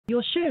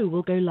Your show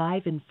will go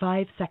live in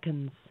 5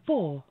 seconds.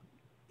 4,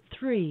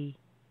 3,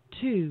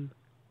 2,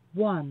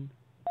 1.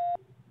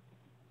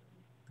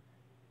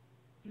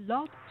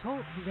 Blog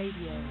Talk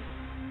Radio.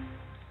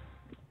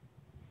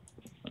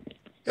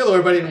 Hello,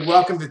 everybody, and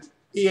welcome to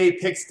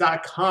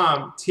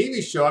EAPicks.com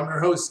TV show. I'm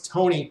your host,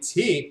 Tony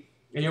T,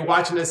 and you're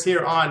watching us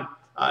here on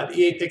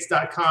the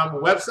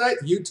EAPicks.com website,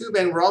 YouTube,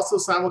 and we're also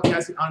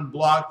simulcasting on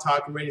Blog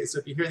Talk Radio. So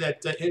if you hear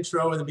that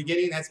intro in the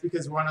beginning, that's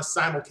because we're on a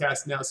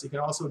simulcast now. So you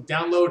can also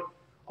download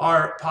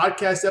our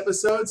podcast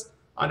episodes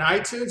on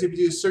iTunes. If you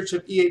do a search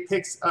of EA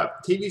Picks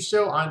TV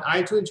show on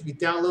iTunes, you can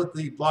download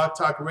the Blog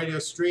Talk Radio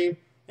stream,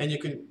 and you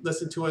can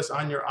listen to us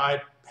on your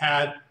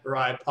iPad or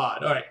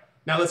iPod. All right,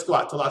 now let's go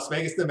out to Las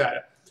Vegas,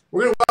 Nevada.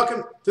 We're going to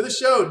welcome to the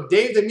show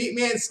Dave the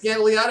Meatman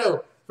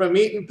Scandaliato from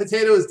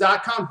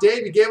meatandpotatoes.com.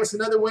 Dave, you gave us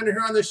another winner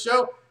here on the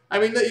show. I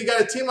mean, you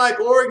got a team like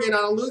Oregon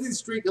on a losing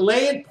streak,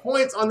 laying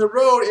points on the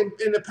road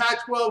in the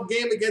Pac-12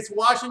 game against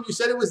Washington. You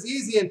said it was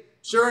easy, and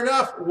sure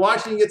enough,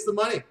 Washington gets the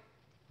money.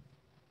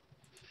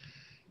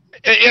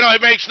 You know,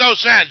 it makes no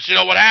sense. You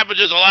know, what happens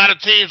is a lot of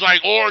teams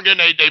like Oregon,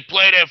 they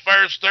play their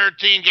first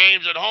 13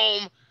 games at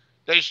home.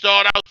 They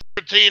start out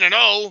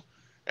 13-0,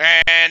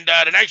 and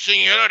the next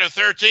thing you know, they're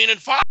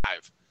 13-5.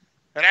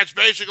 And that's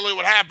basically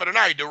what happened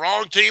tonight. The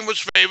wrong team was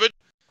favored.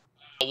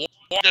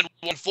 Washington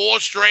won 4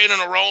 straight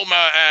in a row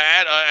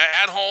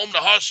at home. The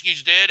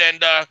Huskies did.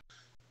 And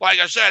like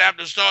I said,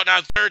 after starting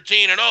out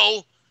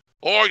 13-0,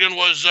 Oregon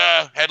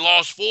had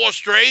lost 4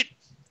 straight.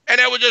 And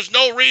there was just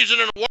no reason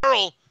in the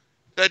world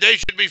that they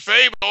should be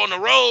favored on the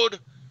road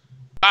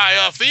by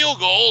a field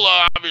goal.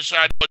 Obviously,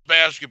 I know it's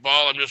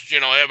basketball. I'm just,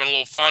 having a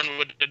little fun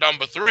with the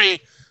number 3.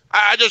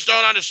 I just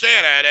don't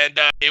understand that. And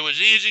it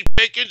was easy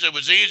pickings. It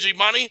was easy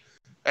money.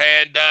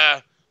 And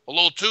a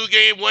little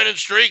 2-game winning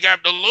streak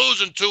after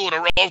losing 2 in a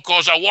row. Of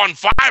course, I won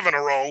 5 in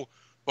a row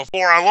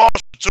before I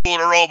lost 2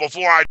 in a row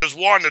before I just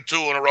won the 2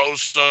 in a row.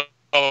 So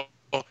not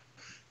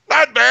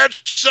bad.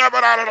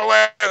 7 out of the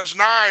last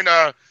 9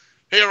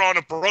 here on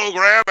the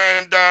program,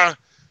 and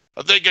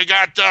I think I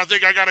got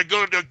a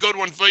good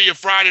one for you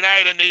Friday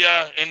night in the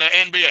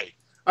NBA.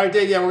 All right,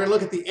 Dave. Yeah, we're gonna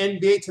look at the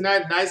NBA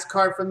tonight. Nice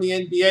card from the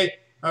NBA.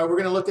 We're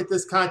going to look at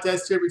this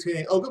contest here between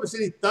the Oklahoma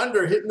City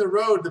Thunder hitting the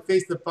road to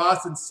face the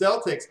Boston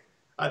Celtics.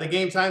 The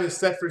game time is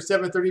set for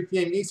 7:30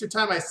 p.m. Eastern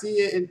time. I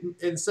see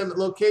in some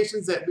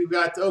locations that we've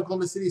got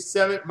Oklahoma City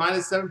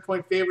minus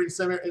 7-point favorite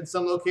in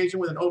some location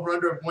with an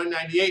over-under of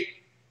 198.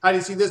 How do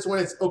you see this one?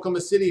 It's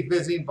Oklahoma City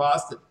visiting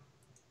Boston.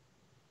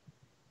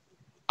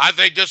 I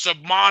think this is a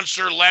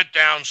monster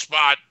letdown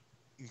spot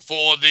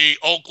for the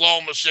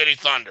Oklahoma City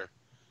Thunder.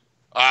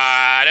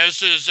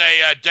 This is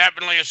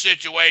definitely a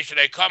situation.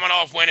 They're coming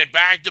off winning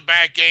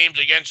back-to-back games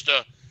against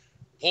the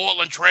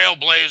Portland Trail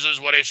Blazers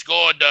where they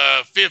scored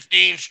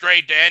 15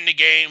 straight to end the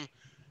game.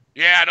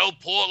 Yeah, I know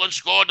Portland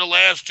scored the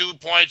last 2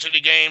 points of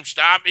the game.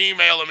 Stop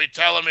emailing me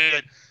telling me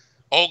that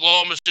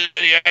Oklahoma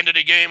City ended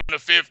the game in a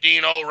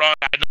 15-0 run.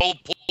 I know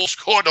Portland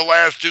scored the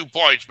last 2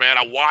 points, man.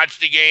 I watched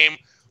the game.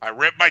 I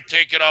ripped my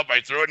ticket up.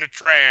 I threw it in the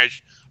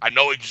trash. I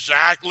know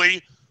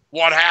exactly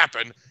what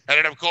happened. And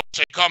then, of course,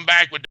 they come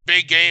back with the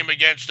big game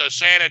against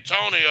San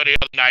Antonio the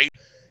other night,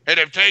 and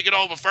they've taken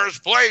over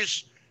first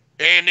place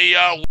in the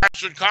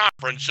Western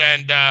Conference.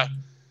 And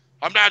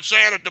I'm not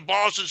saying that the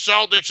Boston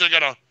Celtics are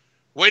going to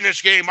win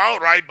this game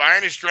outright by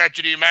any stretch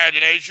of the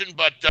imagination,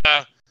 but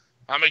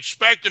I'm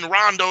expecting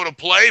Rondo to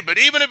play. But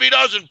even if he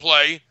doesn't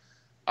play,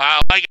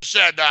 like I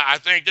said, I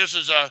think this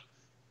is a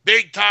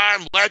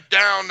big-time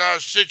letdown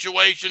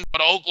situation for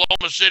the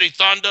Oklahoma City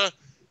Thunder,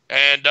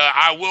 and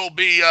I will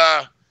be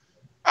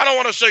I don't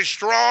want to say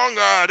strong.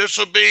 This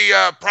will be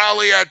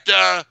probably at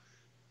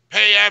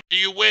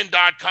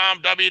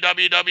payafteryouwin.com,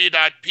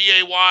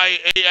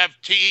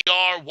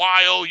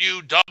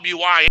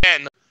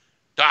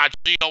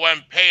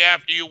 www.payafteryouwin.com,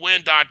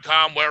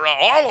 payafteryouwin.com, where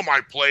all of my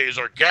plays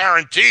are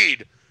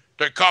guaranteed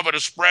to cover the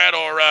spread,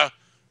 or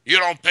you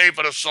don't pay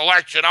for the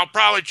selection. I'll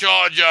probably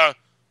charge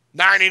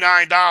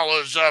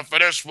 $99 for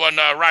this one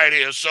right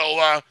here.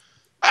 So,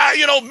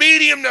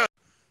 medium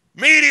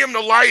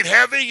to light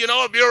heavy.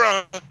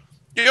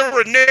 If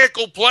you're a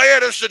nickel player,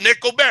 this is a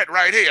nickel bet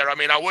right here. I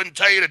mean, I wouldn't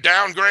tell you to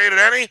downgrade it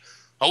any.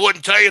 I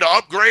wouldn't tell you to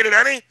upgrade it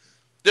any.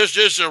 This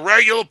is a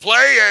regular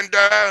play, and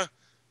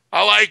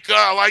I like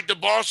the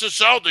Boston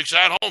Celtics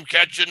at home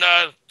catching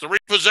 3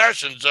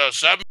 possessions,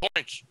 7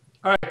 points.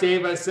 All right,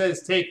 Dave, I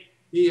says take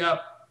the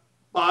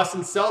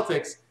Boston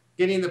Celtics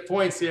getting the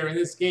points here in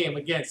this game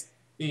against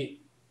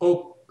the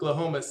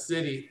Oklahoma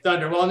City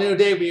Thunder. Well,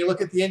 Dave, when you look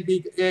at the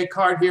NBA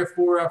card here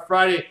for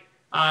Friday,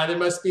 there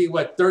must be,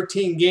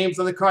 13 games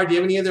on the card. Do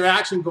you have any other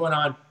action going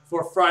on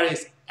for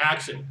Friday's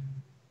action?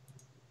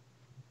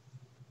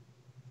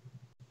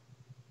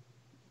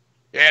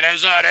 Yeah,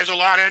 there's a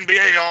lot of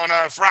NBA on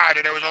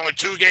Friday. There was only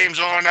 2 games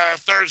on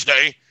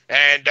Thursday.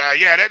 And,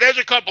 there's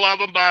a couple of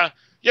them.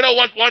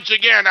 Once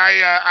again,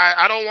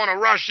 I don't want to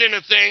rush into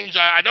things.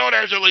 I know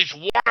there's at least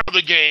one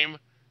other game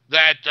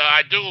that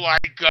I do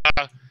like.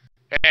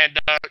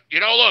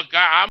 Look,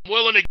 I'm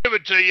willing to give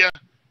it to you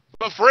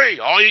for free.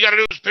 All you got to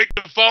do is pick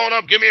the phone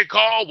up, give me a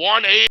call,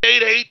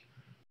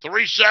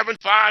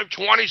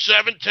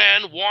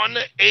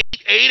 1-888-375-2710,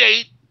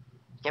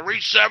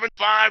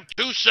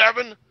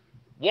 1-888-375-2710.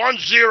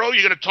 You're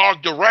going to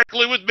talk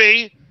directly with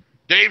me,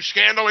 Dave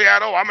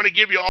Scandaliato. I'm going to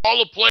give you all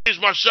the plays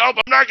myself.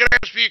 I'm not going to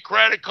ask for your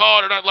credit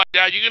card or nothing like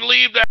that. You can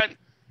leave that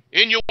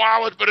in your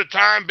wallet for the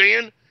time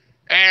being.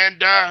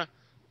 And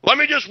let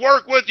me just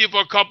work with you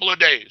for a couple of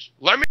days.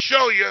 Let me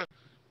show you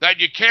that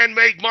you can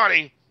make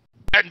money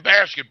betting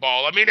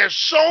basketball. I mean, there's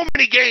so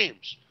many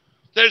games.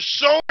 There's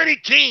so many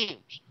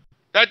teams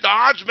that the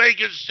odds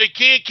makers, they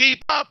can't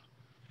keep up.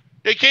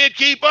 They can't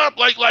keep up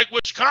like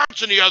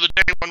Wisconsin the other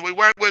day when we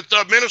went with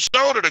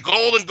Minnesota. The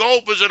Golden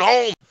Gophers at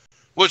home.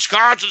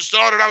 Wisconsin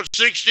started out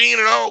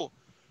 16-0.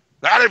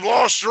 Now they've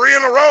lost 3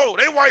 in a row.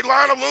 They might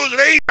line up losing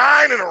 8,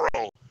 9 in a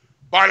row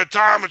by the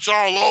time it's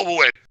all over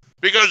with.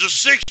 Because the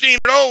 16-0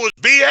 was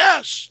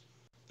BS.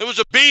 It was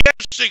a BS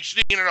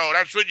 16-0.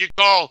 That's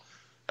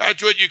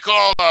what you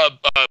call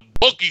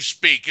bookie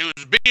speak. It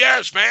was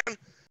BS, man.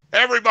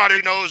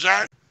 Everybody knows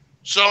that.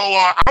 So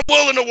I'm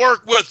willing to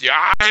work with you.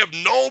 I have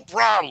no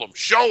problem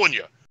showing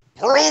you,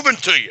 proving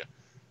to you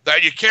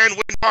that you can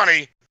win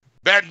money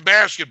betting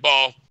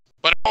basketball.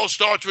 But it all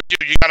starts with you.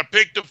 You got to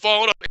pick the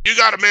phone up. You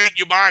got to make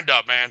your mind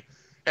up, man.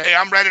 Hey,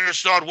 I'm ready to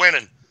start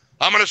winning.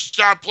 I'm going to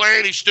stop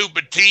playing these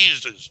stupid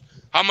teasers.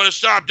 I'm going to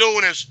stop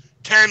doing this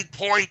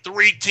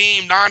 10.3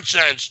 team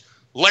nonsense,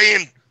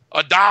 laying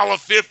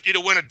 $1.50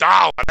 to win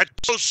 $1. That's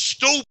so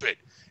stupid.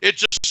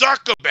 It's a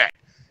sucker bet.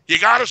 You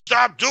got to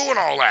stop doing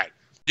all that.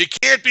 You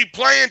can't be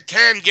playing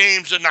 10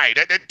 games a night.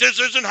 This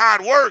isn't how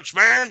it works,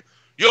 man.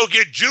 You'll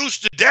get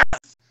juiced to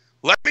death.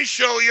 Let me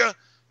show you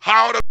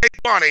how to make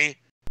money,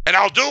 and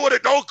I'll do it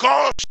at no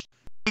cost.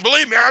 And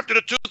believe me, after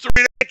the 2-3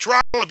 day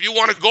trial, if you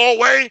want to go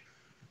away,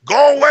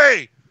 go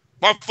away.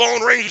 My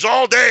phone rings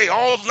all day,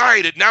 all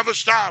night. It never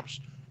stops.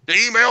 The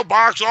email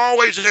box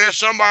always has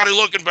somebody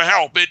looking for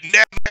help. It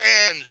never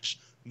ends.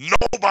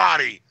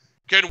 Nobody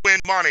can win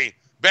money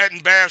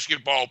betting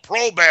basketball,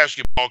 pro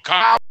basketball,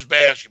 college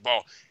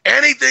basketball.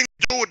 Anything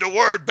to do with the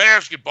word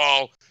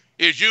basketball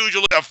is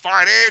usually a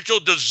financial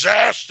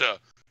disaster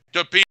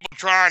to people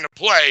trying to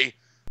play.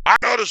 I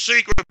know the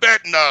secret of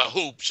betting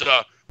hoops,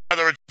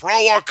 whether it's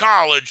pro or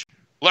college.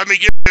 Let me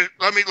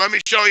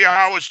show you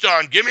how it's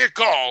done. Give me a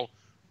call,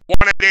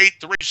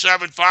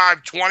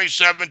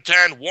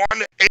 1-888-375-2710,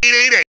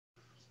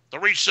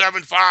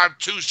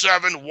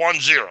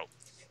 1-888-375-2710.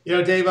 You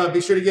know, Dave,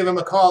 be sure to give him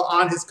a call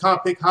on his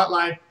Comp Pick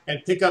hotline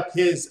and pick up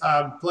his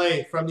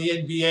play from the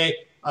NBA,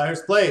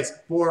 his plays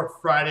for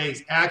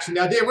Friday's action.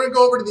 Now, Dave, we're going to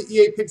go over to the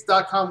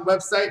EAPicks.com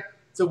website.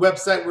 It's a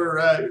website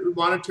we're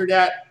monitored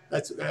at.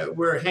 That's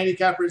where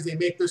handicappers, they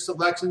make their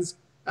selections,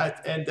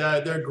 and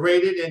they're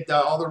graded, and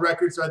all the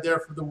records are there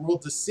for the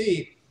world to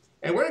see.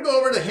 And we're going to go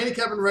over to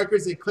handicapping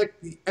records and click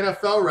the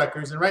NFL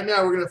records. And right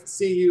now, we're going to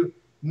see you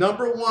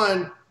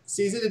 #1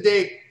 season to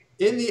date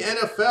in the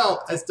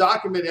NFL as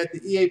documented at the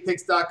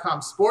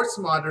EAPicks.com sports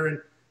monitor. And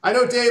I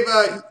know, Dave,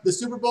 the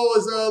Super Bowl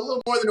is a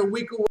little more than a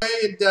week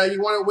away, and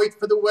you want to wait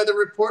for the weather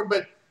report.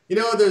 But, you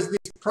know, there's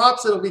these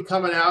props that will be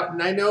coming out.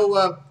 And I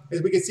know,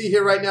 as we can see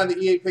here right now, the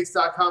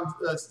EAPicks.com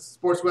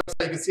sports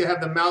website, you can see I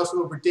have the mouse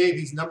over Dave.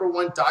 He's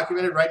 #1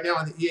 documented right now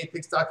on the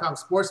EAPicks.com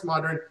sports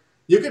monitor. And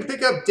you can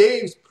pick up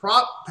Dave's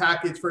prop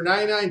package for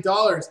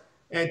 $99.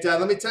 And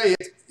let me tell you,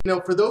 you know,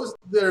 for those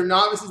that are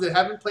novices that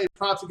haven't played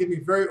props, it can be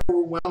very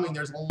overwhelming.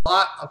 There's a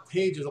lot of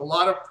pages, a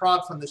lot of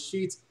props on the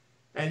sheets,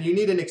 and you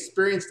need an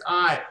experienced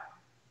eye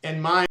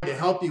and mind to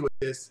help you with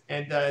this.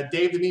 And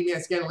Dave the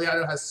Meatman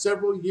Scandaliato has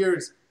several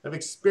years of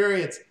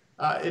experience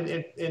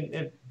in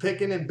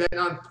picking and betting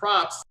on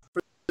props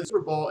for the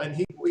Super Bowl, and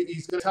he's going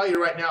to tell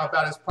you right now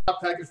about his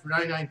prop package for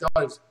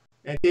 $99.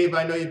 And Dave,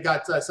 I know you've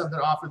got something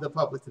to offer the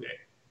public today.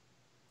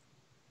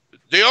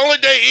 The only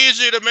day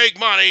easier to make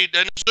money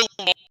than the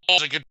Super Bowl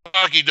is the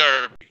Kentucky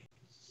Derby.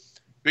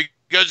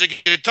 Because the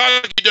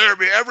Kentucky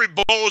Derby, every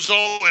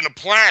bozo in the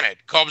planet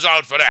comes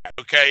out for that,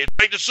 okay? It's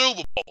like the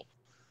Super Bowl.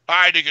 All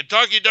right, the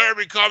Kentucky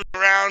Derby comes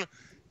around,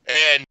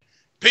 and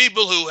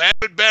people who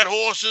haven't bet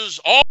horses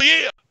all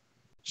year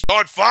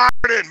start firing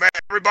in, man.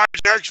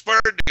 Everybody's an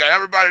expert. They got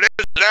everybody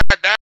this,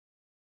 that.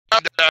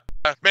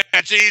 Man,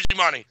 it's easy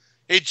money.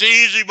 It's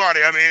easy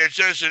money. I mean, it's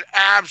just an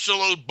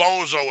absolute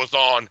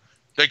bozo-a-thon.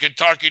 The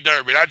Kentucky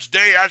Derby. That's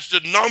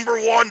the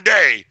 #1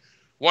 day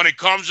when it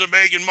comes to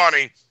making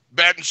money,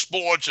 betting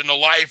sports in the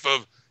life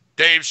of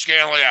Dave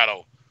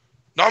Scandaliato.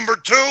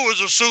 #2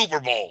 is a Super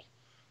Bowl.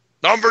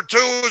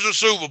 #2 is a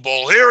Super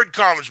Bowl. Here it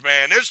comes,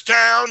 man. This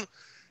town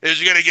is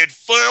going to get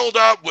filled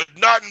up with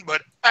nothing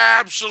but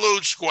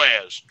absolute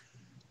squares.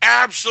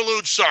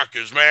 Absolute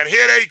suckers, man.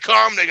 Here they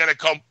come. They're going to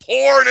come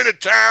pouring into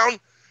town.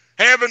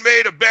 Haven't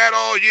made a bet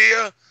all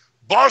year.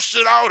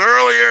 Busted out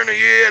earlier in the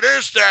year,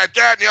 this, that,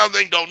 and the other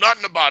thing. Don't know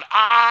nothing about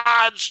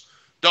odds.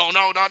 Don't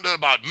know nothing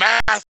about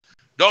math.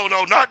 Don't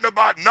know nothing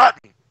about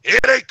nothing. Here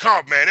they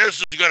come, man. This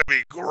is going to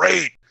be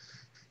great.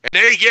 And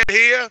they get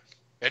here,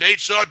 and they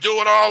start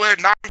doing all that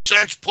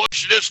nonsense,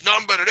 push this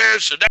number to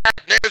this and that,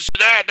 and this and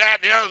that,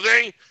 and the other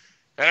thing.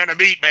 And then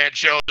the Meatman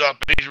shows up,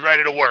 and he's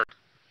ready to work.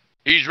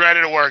 He's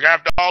ready to work.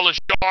 After all the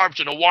sharps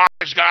and the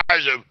wise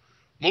guys have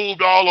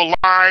moved all the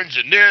lines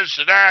and this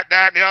and that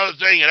and the other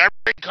thing, and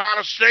everything kind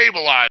of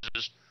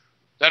stabilizes,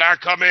 then I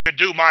come in and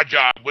do my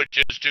job, which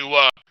is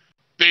to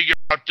figure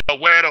out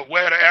where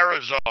the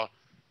errors are.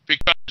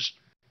 Because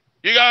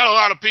you got a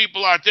lot of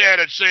people out there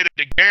that say that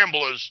the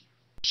gamblers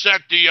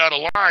set the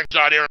lines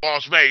out here in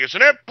Las Vegas.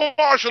 And they're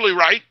partially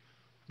right,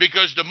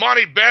 because the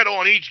money bet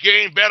on each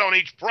game, bet on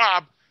each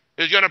prop,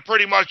 is going to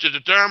pretty much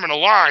determine the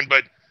line.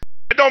 But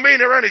it don't mean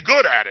they're any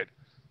good at it.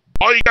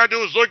 All you got to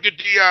do is look at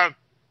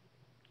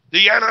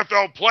the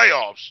NFL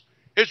playoffs.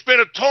 It's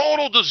been a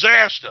total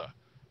disaster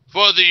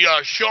for the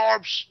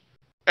sharps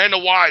and the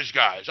wise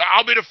guys.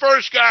 I'll be the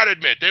first guy to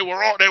admit they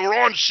were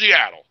on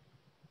Seattle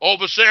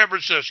over San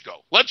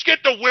Francisco. Let's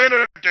get the winner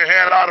that they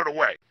had out of the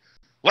way.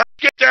 Let's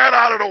get that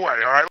out of the way,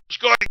 all right? Let's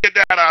go ahead and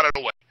get that out of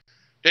the way.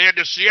 They had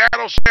the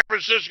Seattle-San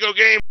Francisco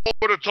game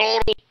over the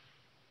total,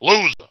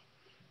 loser.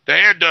 They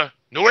had the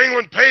New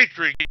England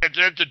Patriots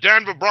against the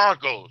Denver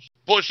Broncos,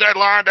 push that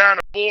line down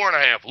to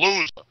 4.5,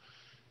 loser.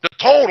 The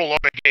total on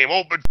the game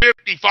opened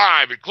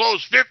 55. It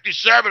closed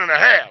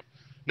 57.5.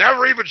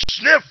 Never even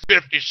sniffed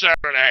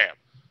 57.5.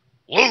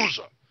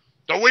 Loser.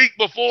 The week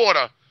before,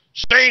 the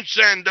Saints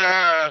and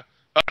the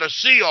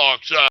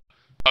Seahawks,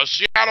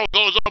 Seattle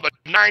goes up a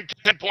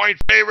 9-10 point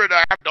favorite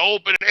after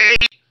opening 8.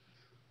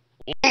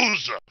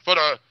 Loser for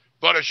the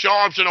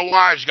sharps and the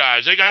wise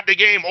guys. They got the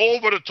game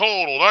over the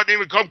total. Doesn't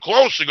even come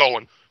close to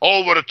going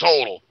over the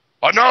total.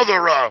 Another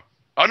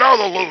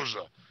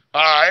loser.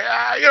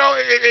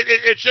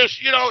 It's just,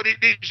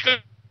 these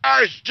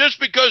guys, just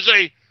because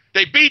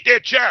they beat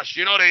their chest,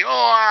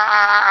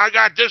 I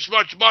got this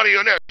much money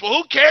on this.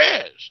 Well, who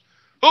cares?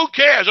 Who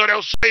cares? Or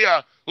they'll say,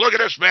 look at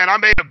this, man, I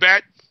made a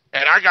bet,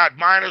 and I got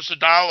minus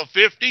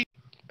 $1.50,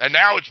 and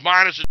now it's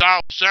minus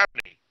 $1.70.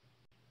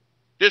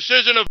 This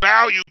isn't a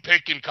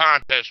value-picking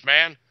contest,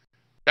 man.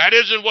 That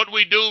isn't what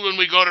we do when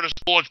we go to the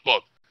sports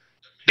book.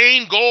 The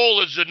main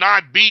goal is to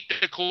not beat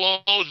the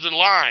closing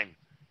line.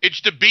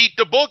 It's to beat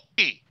the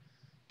bookie.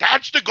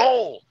 That's the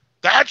goal.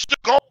 That's the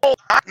goal.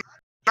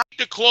 Not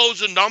to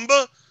close a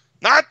number.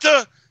 Not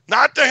to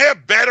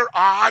have better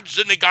odds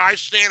than the guy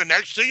standing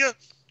next to you.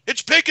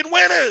 It's picking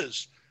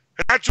winners.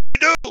 And that's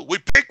what we do. We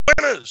pick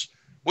winners.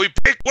 We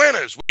pick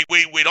winners.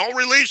 We don't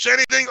release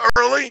anything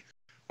early.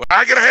 We're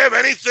not going to have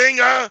anything,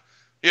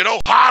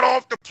 hot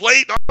off the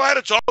plate. All that.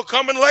 It's all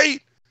coming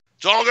late.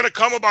 It's all going to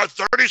come about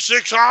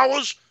 36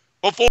 hours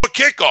before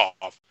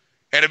kickoff.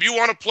 And if you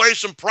want to play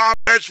some prop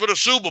bets for the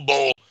Super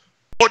Bowl,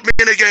 put me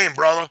in the game,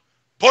 brother.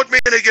 Put me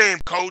in the game,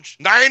 coach.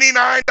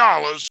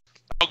 $99.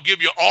 I'll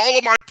give you all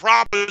of my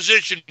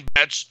proposition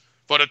bets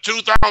for the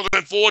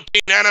 2014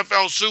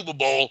 NFL Super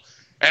Bowl.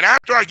 And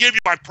after I give you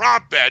my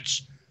prop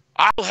bets,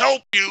 I'll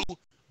help you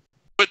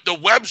with the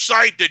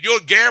website that you're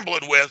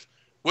gambling with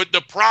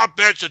the prop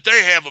bets that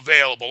they have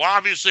available.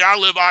 Obviously, I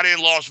live out in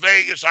Las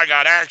Vegas. I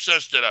got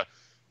access to the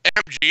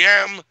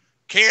MGM,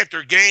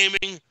 Cantor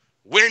Gaming,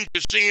 Wynn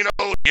Casino,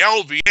 the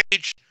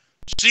LVH,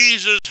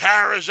 Caesars,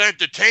 Harris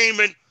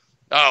Entertainment,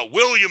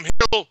 William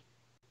Hill.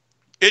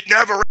 It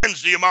never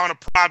ends, the amount of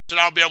props that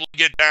I'll be able to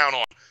get down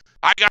on.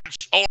 I got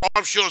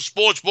offshore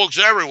sports books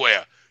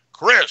everywhere.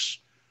 Chris,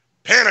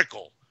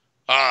 Pinnacle,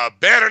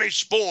 Bethany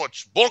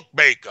Sports,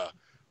 Bookmaker,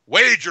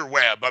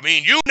 WagerWeb. I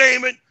mean, you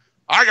name it.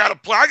 I got an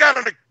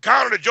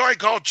account in a joint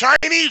called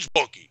Chinese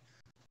Bookie.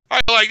 I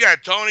like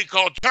that, Tony,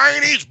 called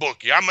Chinese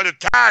Bookie. I'm an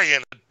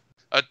Italian,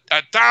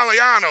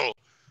 Italiano.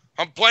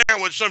 I'm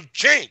playing with some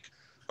chink.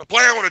 I'm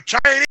playing with a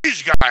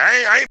Chinese guy.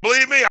 I ain't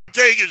believe me. I'll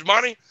take his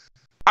money.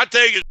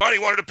 He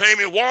wanted to pay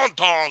me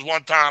wontons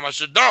one time. I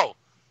said, no,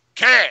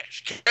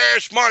 cash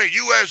money,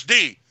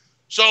 USD.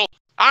 So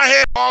I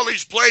have all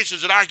these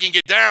places that I can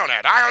get down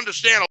at. I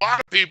understand a lot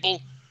of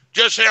people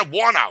just have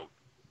one out.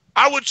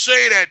 I would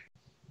say that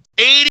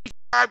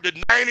 85 to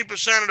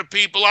 90% of the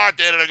people out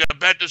there that are going to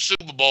bet the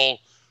Super Bowl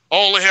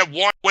only have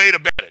one way to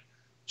bet it.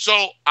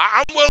 So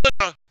I'm willing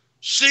to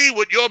see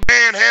what your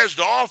man has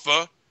to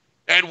offer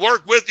and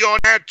work with you on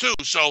that too.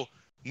 So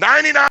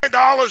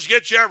 $99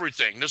 gets you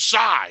everything. The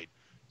side,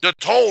 the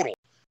total.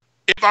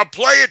 If I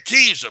play a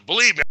teaser,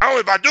 believe me,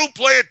 if I do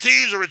play a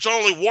teaser, it's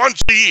only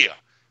once a year.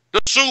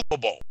 The Super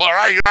Bowl. All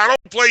right, I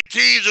don't play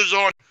teasers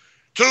on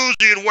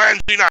Tuesday and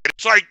Wednesday night.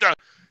 It's like the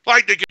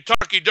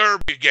Kentucky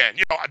Derby again.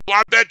 Do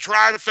I bet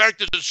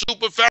trifectas and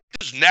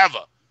superfectas? Never.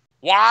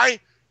 Why?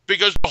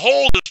 Because the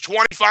hold is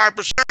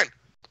 25%.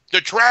 The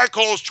track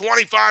holds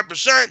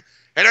 25%,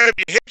 and then if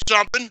you hit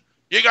something,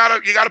 you gotta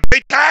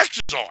pay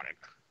taxes on it.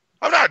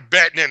 I'm not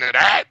betting into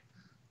that.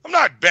 I'm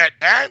not betting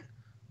that.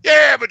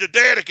 Yeah, but the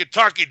day of the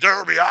Kentucky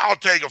Derby, I'll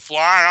take a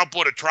flyer. I'll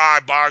put a try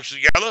box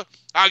together.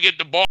 I'll get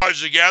the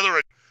boys together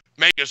and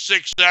make a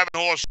 6-7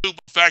 horse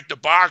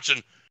superfecta box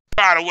and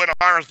try to win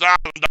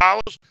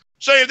 $100,000.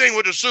 Same thing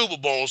with the Super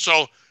Bowl.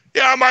 So,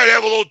 yeah, I might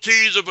have a little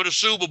teaser for the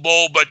Super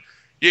Bowl, but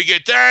you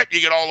get that,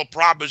 you get all the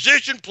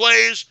proposition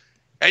plays,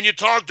 and you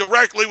talk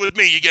directly with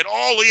me. You get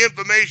all the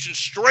information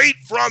straight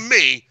from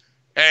me,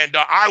 and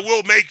I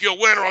will make you a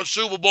winner on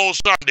Super Bowl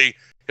Sunday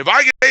If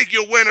I can make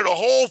you win the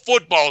whole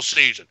football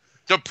season,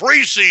 the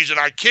preseason,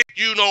 I kicked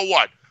you know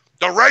what.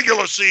 The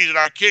regular season,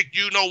 I kicked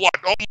you know what.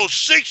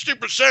 Almost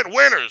 60%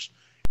 winners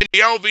in the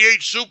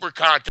LVH Super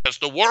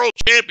Contest, the World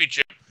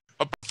Championship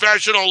of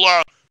Professional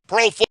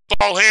Pro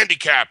Football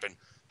Handicapping.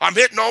 I'm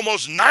hitting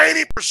almost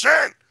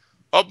 90%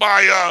 of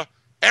my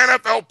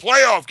NFL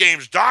playoff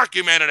games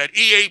documented at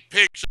EA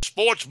Picks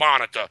Sports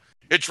Monitor.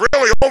 It's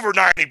really over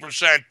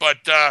 90%, but,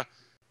 I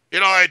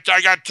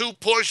got 2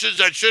 pushes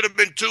that should have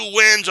been 2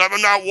 wins.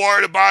 I'm not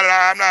worried about it.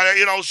 I'm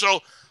not, so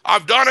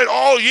I've done it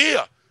all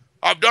year.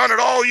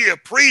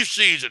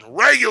 Preseason,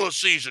 regular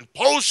season,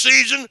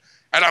 postseason,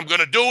 and I'm going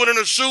to do it in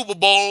a Super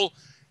Bowl.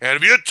 And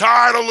if you're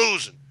tired of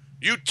losing,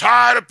 you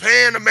tired of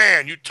paying the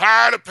man, you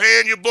tired of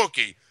paying your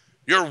bookie,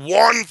 you're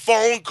one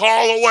phone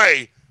call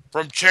away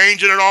from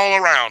changing it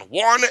all around.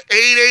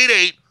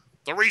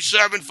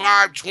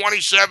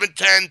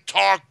 1-888-375-2710.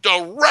 Talk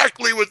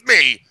directly with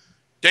me,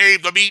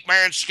 Dave the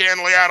Meatman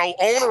Scandaliato,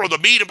 owner of the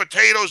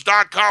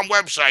meatandpotatoes.com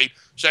website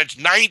since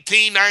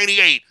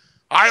 1998.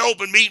 I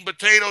opened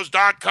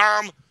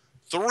meatandpotatoes.com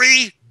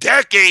 3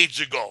 decades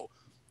ago.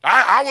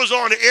 I was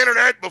on the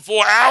internet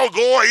before Al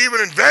Gore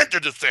even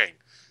invented the thing.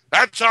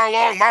 That's how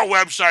long my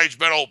website's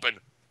been open.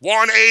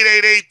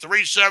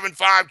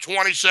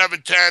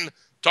 1-888-375-2710.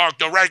 Talk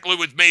directly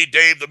with me,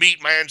 Dave the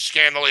Meatman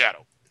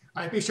Scandaliato.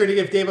 All right, be sure to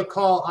give Dave a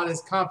call on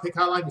his Compick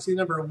hotline. You see the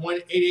number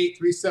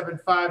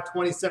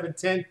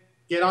 1-888-375-2710.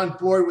 Get on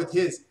board with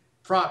his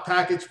prop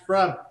package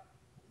from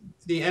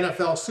the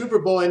NFL Super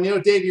Bowl. And,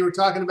 Dave, you were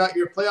talking about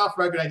your playoff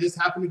record. I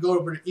just happened to go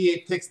over to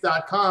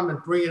eapicks.com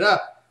and bring it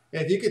up.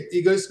 And if you could,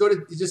 you just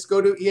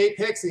go to EA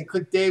Picks and you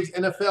click Dave's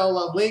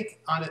NFL link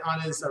on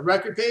his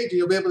record page, and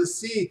you'll be able to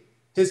see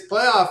his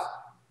playoff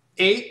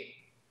 8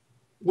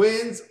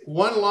 wins,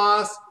 1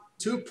 loss,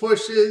 2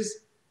 pushes,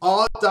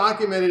 all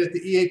documented at the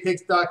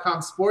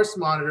eapicks.com sports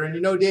monitor.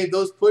 And Dave,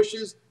 those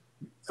pushes,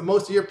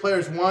 most of your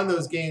players won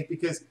those games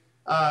because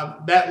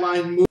that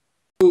line moved.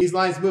 These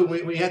lines move.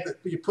 When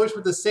you push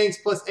with the Saints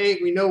plus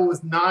 8, we know it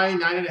was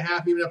 9,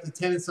 9.5, even up to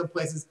 10 in some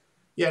places.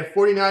 You had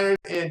 49ers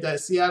and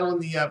Seattle in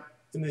the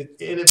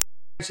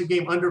NFC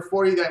game under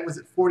 40. That was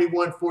at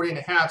 41,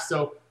 40.5.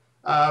 So,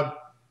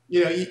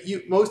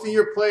 most of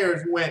your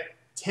players went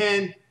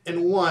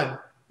 10-1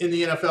 in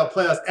the NFL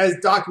playoffs, as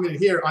documented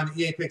here on the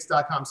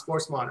eapicks.com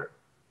sports monitor.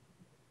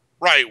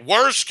 Right.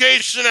 Worst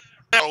case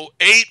scenario,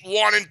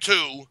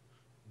 8-1-2.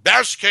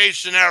 Best case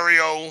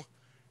scenario,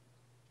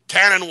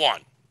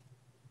 10-1.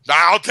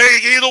 Now, I'll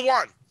take either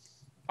one.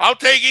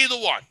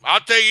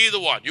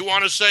 You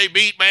want to say,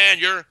 Meatman,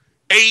 you're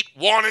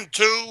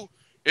 8-1-2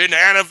 in the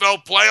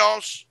NFL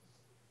playoffs?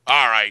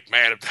 All right,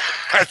 man. If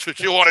that's what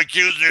you want to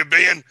accuse me of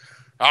being,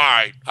 all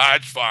right,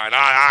 that's fine.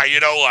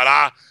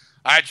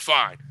 That's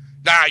fine.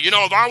 Now,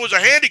 if I was a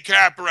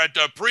handicapper at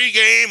the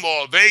pregame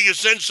or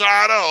Vegas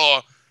Insider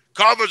or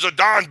covers of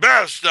Don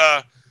Best,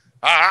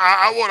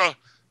 I would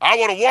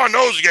have won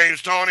those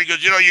games, Tony,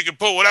 because, you can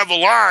put whatever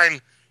line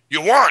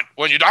you want.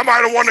 I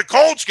might have won the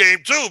Colts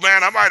game too,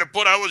 man.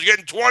 I was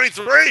getting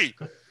 23.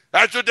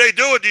 That's what they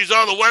do at these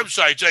other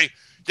websites.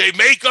 They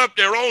make up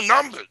their own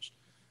numbers.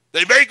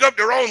 They make up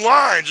their own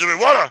lines. I mean,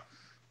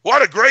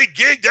 what a great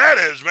gig that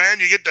is, man.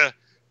 You get to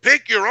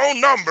pick your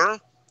own number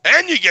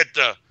and you get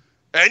to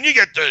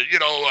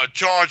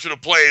charge for the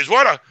plays.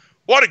 What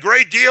a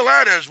great deal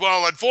that is.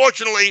 Well,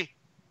 unfortunately,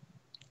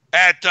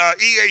 at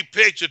EA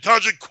Picks, it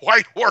doesn't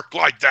quite work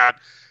like that.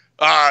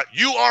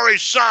 You are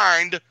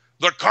assigned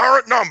the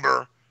current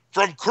number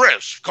from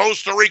Chris,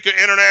 Costa Rica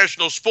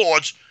International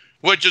Sports,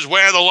 which is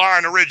where the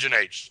line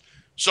originates.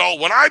 So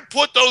when I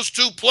put those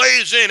 2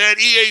 plays in at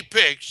EA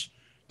Picks,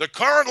 the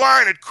current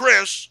line at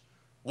Chris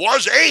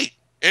was 8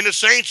 in the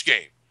Saints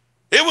game.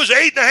 It was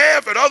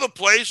 8.5 at other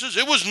places.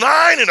 It was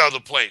 9 in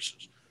other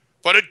places.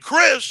 But at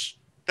Chris,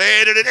 they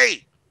had it at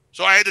 8.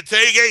 So I had to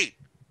take 8.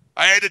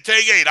 I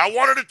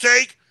wanted to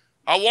take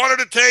 9. I wanted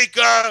to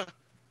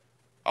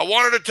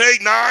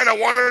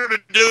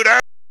do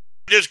that.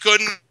 I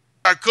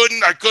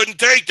couldn't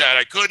take that.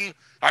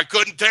 I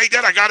couldn't take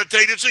that. I got to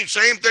take this thing.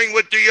 Same thing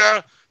with the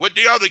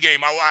other game.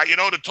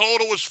 The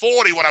total was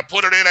 40 when I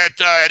put it in at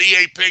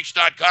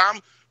eapicks.com,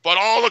 but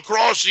all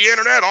across the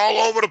internet, all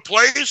over the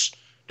place,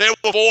 there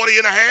were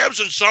 40.5s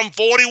and some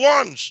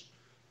 41s.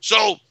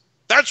 So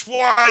that's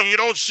why you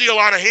don't see a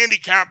lot of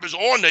handicappers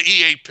on the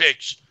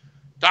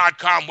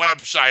eapicks.com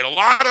website. A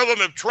lot of them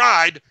have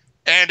tried,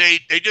 and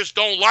they just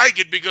don't like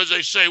it because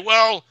they say,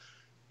 well,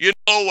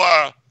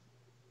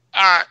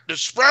 the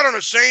spread on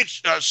the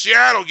Saints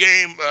Seattle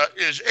game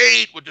is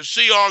 8 with the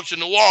Seahawks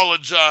and New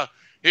Orleans.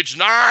 It's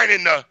 9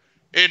 in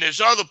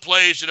this other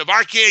place, and if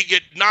I can't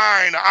get 9,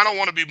 I don't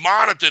want to be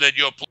monitored at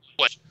your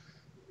place.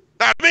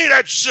 Now, to me,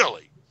 that's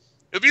silly.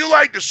 If you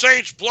like the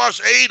Saints plus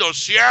 8 or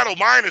Seattle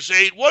minus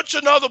 8, what's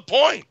another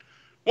point?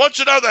 What's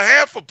another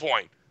half a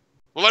point?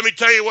 Well, let me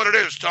tell you what it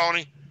is,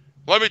 Tony.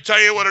 Let me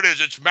tell you what it is.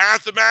 It's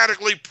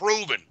mathematically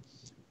proven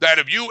that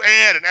if you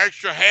add an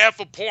extra half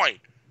a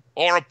point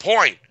or a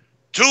point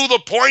to the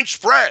point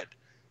spread,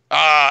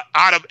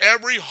 out of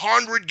every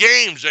 100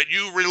 games that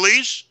you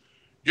release,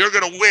 you're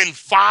going to win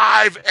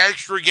 5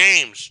 extra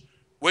games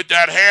with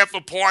that half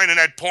a point and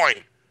that point.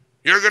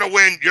 You're going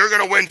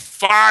to win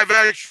 5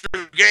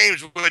 extra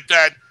games with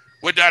that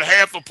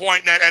half a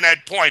point and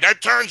that point.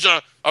 That turns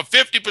a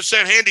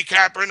 50%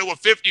 handicapper into a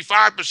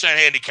 55%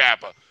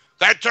 handicapper.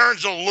 That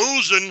turns a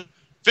losing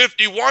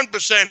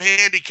 51%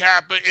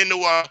 handicapper into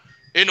a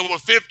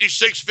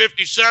 56,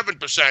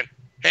 57%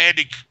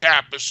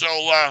 handicapper.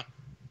 So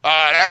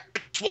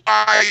that's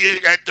why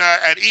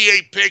at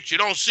EA Picks you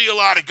don't see a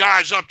lot of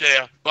guys up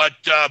there. But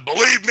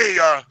believe me,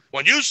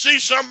 when you see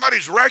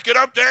somebody's record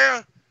up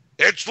there,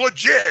 it's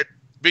legit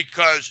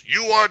because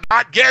you are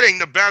not getting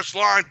the best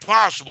line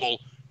possible.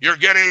 You're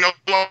getting the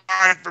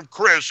line from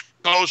Chris,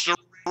 Coastal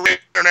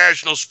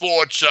International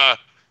Sports.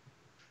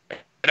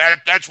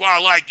 That's why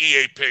I like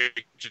EA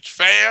Picks. It's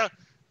fair,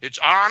 it's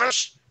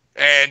honest,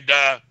 and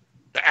the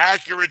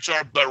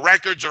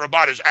records are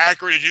about as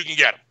accurate as you can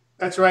get them.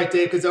 That's right,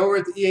 Dave, because over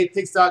at the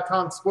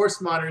EAPicks.com Sports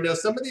Monitor,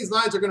 some of these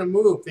lines are going to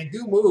move. They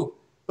do move.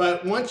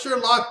 But once you're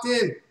locked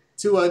in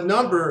to a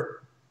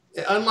number,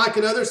 unlike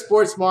in other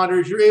sports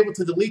monitors, you're able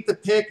to delete the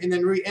pick and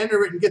then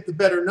re-enter it and get the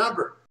better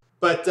number.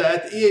 But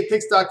at the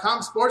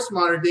EAPicks.com Sports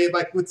Monitor, Dave,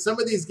 like with some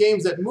of these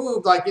games that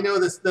moved, like, the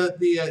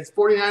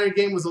 49er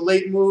game was a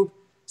late move.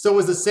 So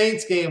was the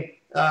Saints game.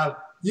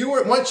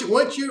 Once you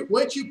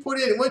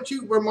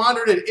were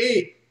monitored at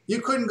 8, you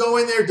couldn't go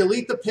in there,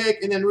 delete the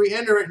pick, and then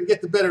re-enter it and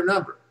get the better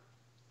number.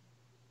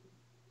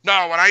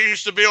 No, when I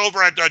used to be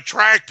over at the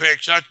Track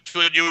Picks, that's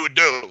what you would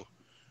do.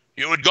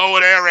 You would go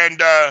in there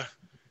and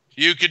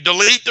you could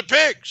delete the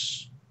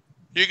picks.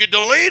 You could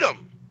delete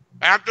them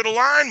after the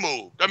line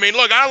moved. I mean,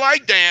 look, I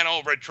like Dan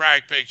over at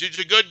Track Picks. He's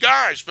a good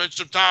guy. Spent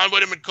some time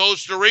with him in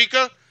Costa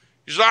Rica.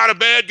 He's not a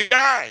bad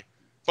guy.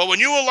 But when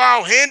you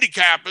allow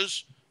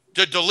handicappers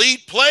to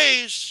delete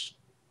plays,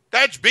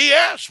 that's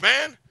BS,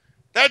 man.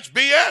 That's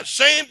BS.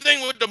 Same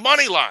thing with the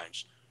money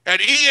lines.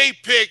 At EA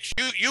Picks,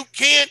 you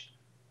can't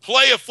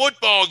play a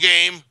football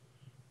game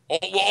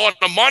on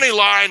the money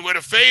line where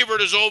the favorite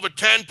is over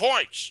 10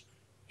 points.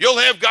 You'll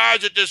have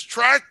guys at this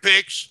Track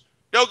Picks,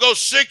 they'll go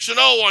 6-0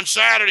 on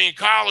Saturday in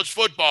college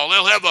football.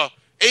 They'll have a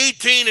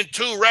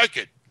 18-2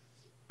 record.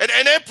 And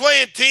they're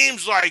playing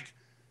teams like,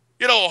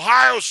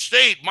 Ohio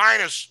State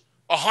minus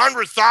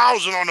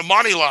 100,000 on the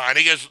money line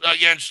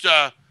against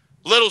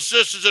Little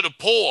Sisters of the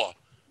Poor.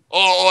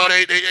 Or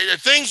they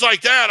things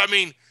like that. I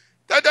mean,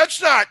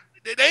 that's not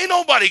 – ain't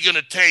nobody going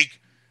to take,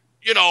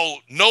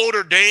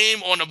 Notre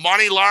Dame on the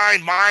money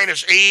line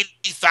minus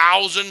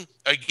 80,000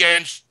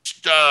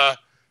 against,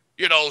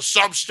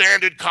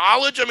 substandard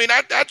college. I mean,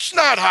 that's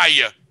not how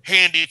you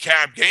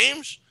handicap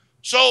games.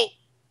 So,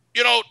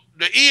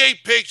 the EA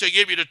Picks, they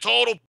give you the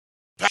total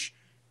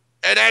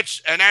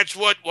package, and that's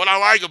what I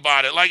like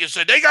about it. Like I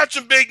said, they got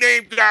some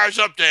big-name guys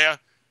up there.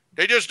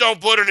 They just don't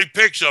put any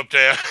picks up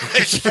there.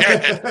 They're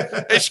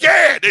scared. They're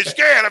scared.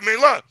 I mean,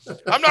 look,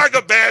 I'm not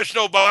going to bash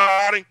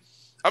nobody.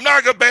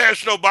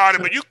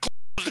 But you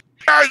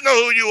guys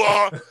know who you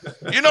are.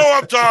 You know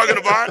what I'm talking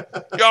about.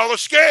 Y'all are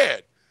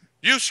scared.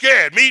 You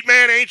scared.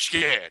 Meatman ain't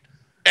scared.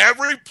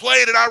 Every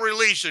play that I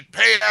release at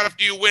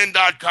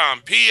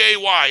payafteryouwin.com,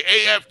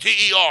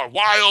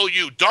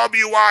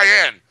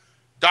 PAYAFTERYOUWIN.com,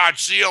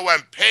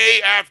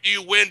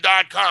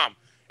 payafteryouwin.com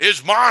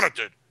is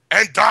monitored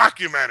and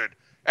documented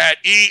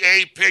at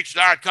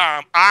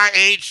EAPicks.com. I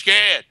ain't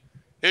scared.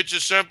 It's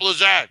as simple as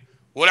that.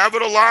 Whatever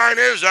the line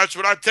is, that's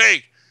what I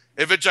take.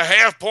 If it's a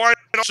half point,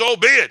 so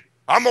be it.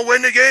 I'm going to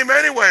win the game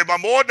anyway by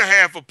more than a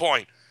half a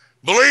point.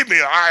 Believe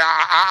me,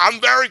 I'm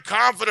very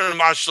confident in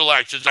my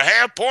selections. A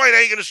half point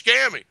ain't going to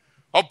scare me.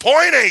 A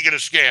point ain't going to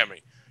scare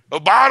me. The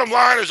bottom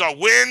line is I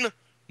win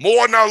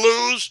more than I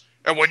lose.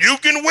 And when you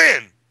can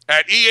win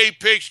at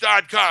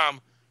EAPicks.com,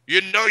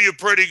 you know you're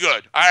pretty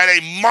good. I had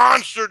a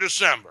monster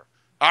December.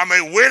 I'm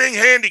a winning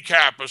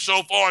handicapper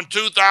so far in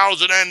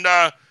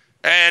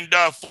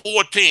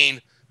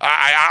 2014.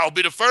 I'll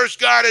be the first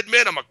guy to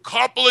admit I'm a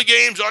couple of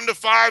games under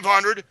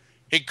 500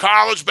 in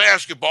college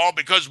basketball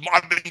because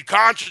I've been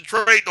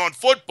concentrating on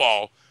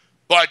football.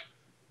 But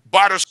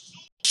by the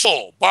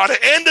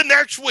end of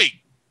next week,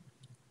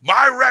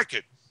 my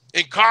record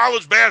in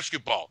college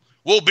basketball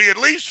will be at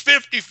least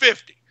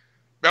 50-50.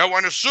 Now,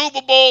 when the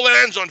Super Bowl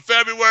ends on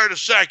February the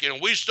 2nd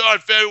and we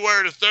start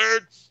February the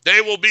 3rd,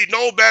 there will be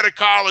no better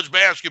college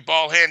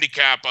basketball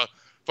handicapper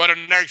for the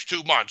next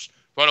 2 months,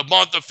 for the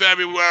month of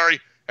February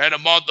and the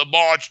month of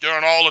March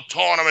during all the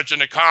tournaments and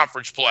the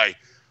conference play.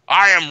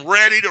 I am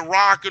ready to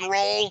rock and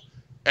roll.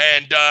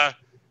 And,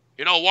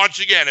 once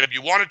again, if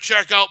you want to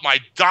check out my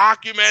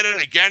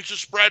documented against the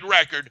spread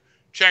record,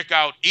 check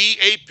out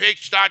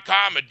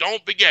EAPicks.com. And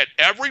don't forget,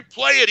 every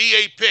play at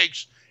EA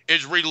Picks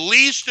is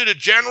released to the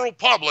general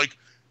public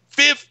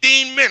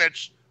 15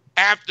 minutes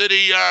after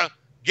the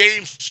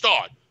games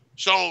start.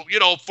 So,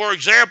 for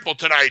example,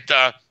 tonight,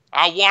 I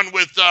won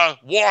with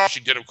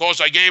Washington. Of course,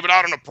 I gave it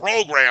out on the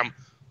program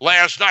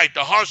last night,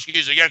 the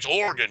Huskies against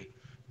Oregon.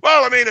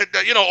 Well, I mean,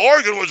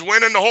 Oregon was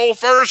winning the whole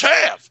first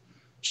half.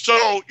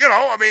 So,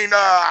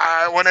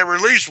 when they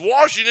released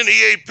Washington,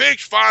 EA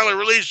Picks finally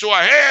released who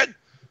I had.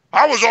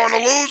 I was on the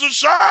losing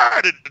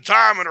side at the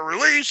time of the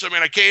release. I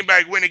mean, I came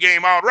back, win the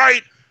game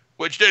outright,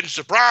 which didn't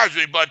surprise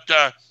me. But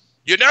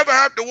you never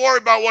have to worry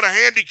about what a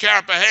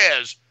handicapper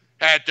has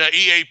at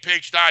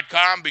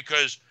EAPicks.com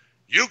because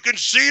you can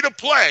see the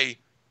play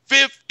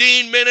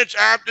 15 minutes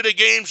after the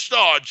game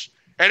starts.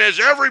 And as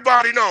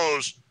everybody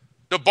knows,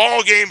 the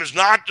ball game is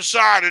not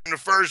decided in the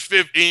first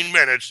 15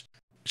 minutes.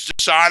 It's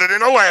decided in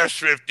the last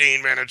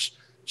 15 minutes.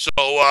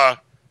 So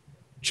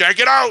check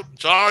it out.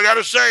 That's all I got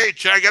to say.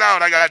 Check it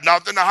out. I got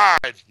nothing to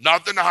hide.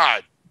 Nothing to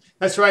hide.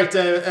 That's right.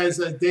 As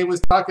Dave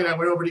was talking, I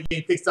went over to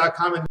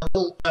EAPicks.com and the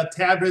little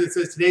tab here that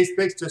says today's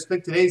picks, just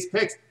pick today's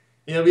picks.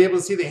 And you'll be able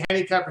to see the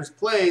handicappers'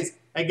 plays.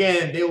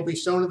 Again, they will be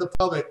shown to the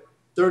public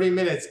 30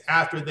 minutes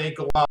after they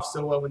go off.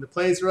 So when the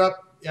plays are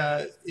up,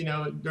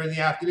 during the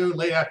afternoon,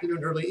 late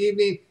afternoon, early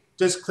evening,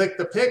 just click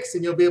the picks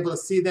and you'll be able to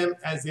see them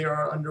as they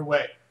are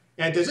underway.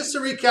 And just to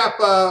recap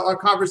our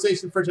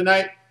conversation for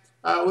tonight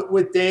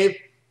with Dave,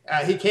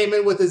 he came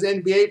in with his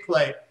NBA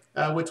play,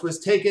 which was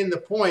taking the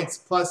points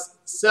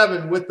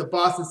 +7 with the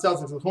Boston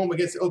Celtics at home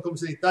against the Oklahoma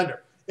City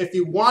Thunder. If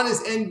you want his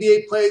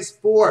NBA plays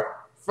for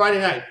Friday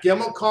night, give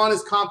him a call on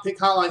his comp pick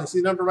hotline. You see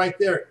the number right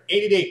there,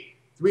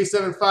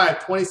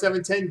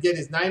 888-375-2710. Get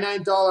his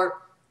 $99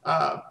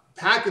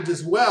 package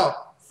as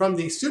well from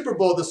the Super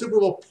Bowl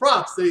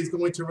props that he's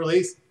going to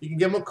release. You can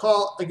give him a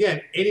call,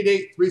 again,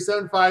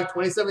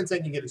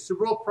 888-375-2710. You get his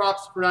Super Bowl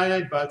props for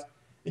 $99,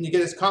 and you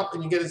get his comp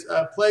and you get his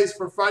plays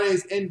for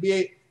Friday's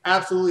NBA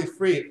absolutely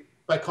free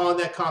by calling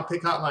that comp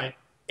pick hotline,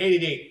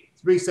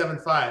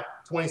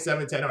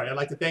 888-375-2710. All right, I'd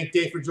like to thank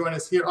Dave for joining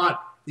us here on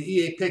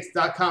the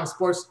EAPicks.com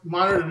Sports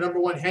Monitor, the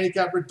 #1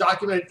 handicapper,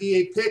 documented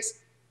EA Picks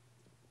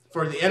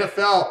for the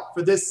NFL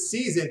for this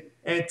season.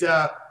 And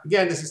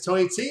again, this is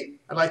Tony T.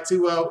 I'd like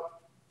to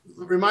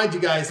remind you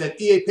guys that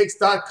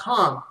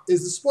EAPicks.com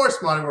is the sports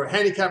monitor where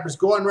handicappers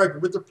go on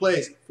record with their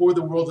plays for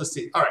the world to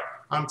see. All right,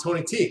 I'm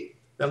Tony T.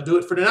 That'll do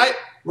it for tonight.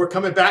 We're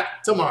coming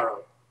back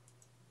tomorrow.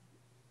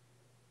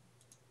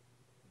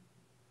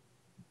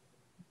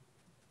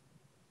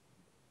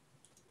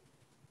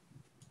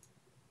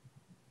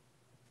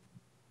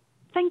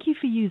 Thank you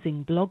for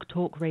using Blog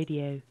Talk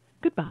Radio.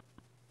 Goodbye.